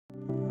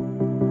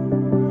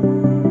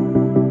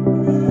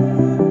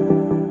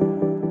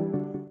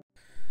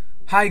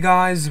Hi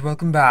guys,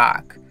 welcome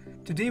back.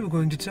 Today we're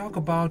going to talk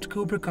about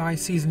Cobra Kai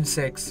Season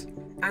 6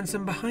 and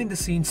some behind the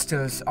scenes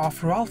stills of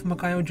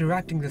ralphmacchio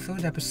directing the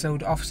third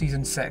episode of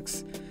Season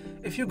 6.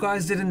 If you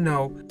guys didn't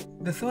know,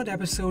 the third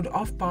episode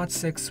of Part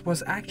 6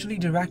 was actually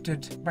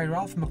directed by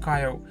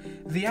ralphmacchio,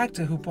 the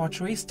actor who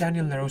portrays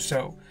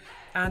daniellarusso,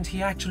 and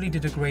he actually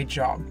did a great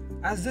job,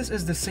 as this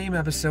is the same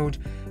episode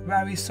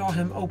where we saw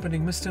him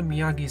opening Mr.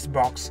 Miyagi's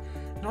box,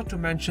 not to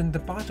mention the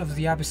part of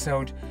the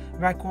episode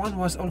where Kwon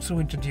was also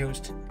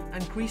introduced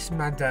and Kreese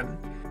met them.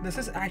 This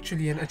is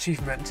actually an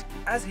achievement,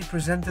 as he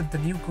presented the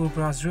new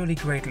Cobras really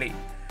greatly.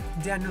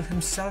 Daniel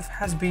himself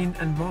has been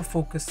and more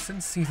focused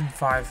since Season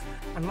 5,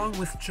 along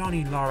with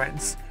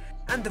johnnylawrence,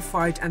 and the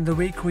fight and the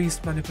way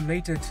Kreese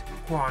manipulated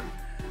Kwon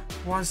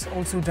was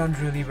also done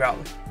really well,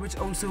 which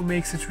also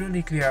makes it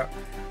really clear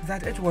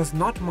that it was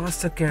not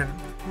Master Kim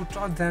who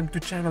taught them to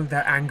channel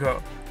their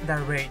anger,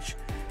 their rage.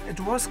 It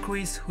was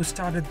Kreese who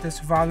started this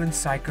violent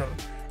cycle,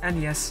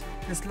 and yes,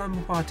 the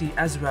slumber party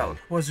as well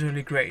was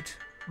really great.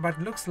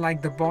 But looks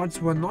like the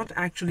boards were not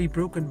actually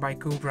broken by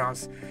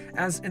Cobras,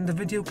 as in the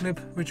video clip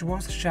which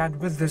was shared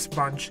with this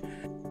bunch,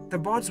 the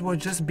boards were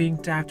just being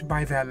tapped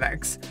by their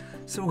legs.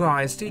 So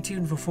guys, stay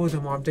tuned for further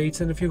more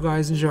updates, and if you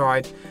guys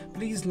enjoyed,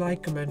 please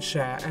like, comment,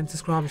 share and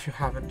subscribe if you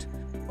haven't.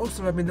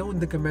 Also let me know in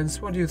the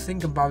comments what do you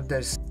think about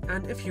this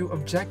and if you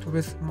object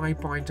with my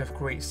point of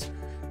Kreese.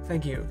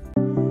 Thank you.